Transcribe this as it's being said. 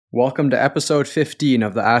Welcome to episode 15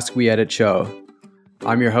 of the Ask We Edit show.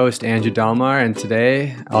 I'm your host, Andrew Dalmar, and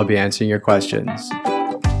today I'll be answering your questions.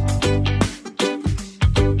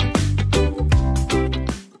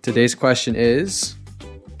 Today's question is,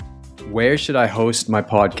 where should I host my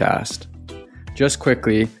podcast? Just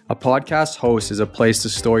quickly, a podcast host is a place to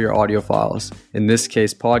store your audio files, in this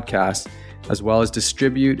case podcasts, as well as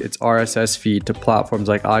distribute its RSS feed to platforms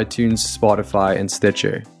like iTunes, Spotify, and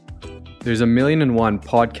Stitcher. There's 1,000,001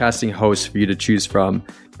 podcasting hosts for you to choose from,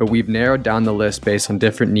 but we've narrowed down the list based on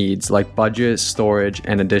different needs like budget, storage,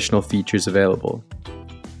 and additional features available.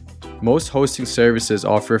 Most hosting services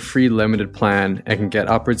offer a free limited plan and can get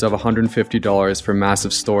upwards of $150 for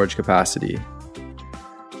massive storage capacity.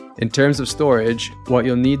 In terms of storage, what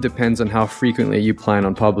you'll need depends on how frequently you plan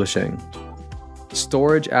on publishing.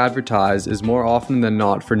 Storage advertised is more often than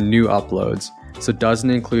not for new uploads, so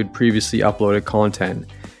doesn't include previously uploaded content,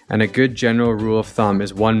 and a good general rule of thumb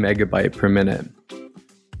is 1 megabyte per minute.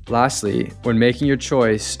 Lastly, when making your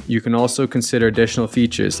choice, you can also consider additional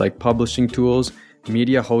features like publishing tools,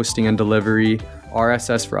 media hosting and delivery,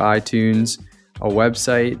 RSS for iTunes, a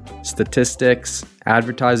website, statistics,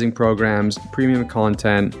 advertising programs, premium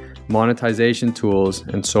content, monetization tools,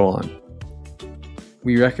 and so on.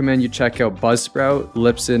 We recommend you check out Buzzsprout,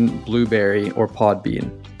 Libsyn, Blueberry, or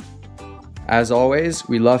Podbean. As always,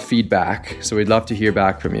 we love feedback, so we'd love to hear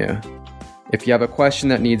back from you. If you have a question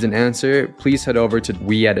that needs an answer, please head over to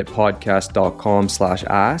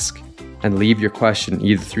weeditpodcast.com/ask and leave your question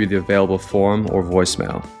either through the available form or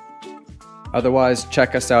voicemail. Otherwise,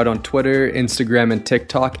 check us out on Twitter, Instagram, and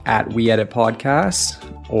TikTok at weeditpodcast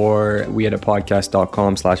or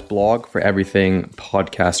weeditpodcast.com/blog for everything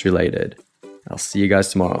podcast related. I'll see you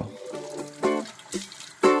guys tomorrow.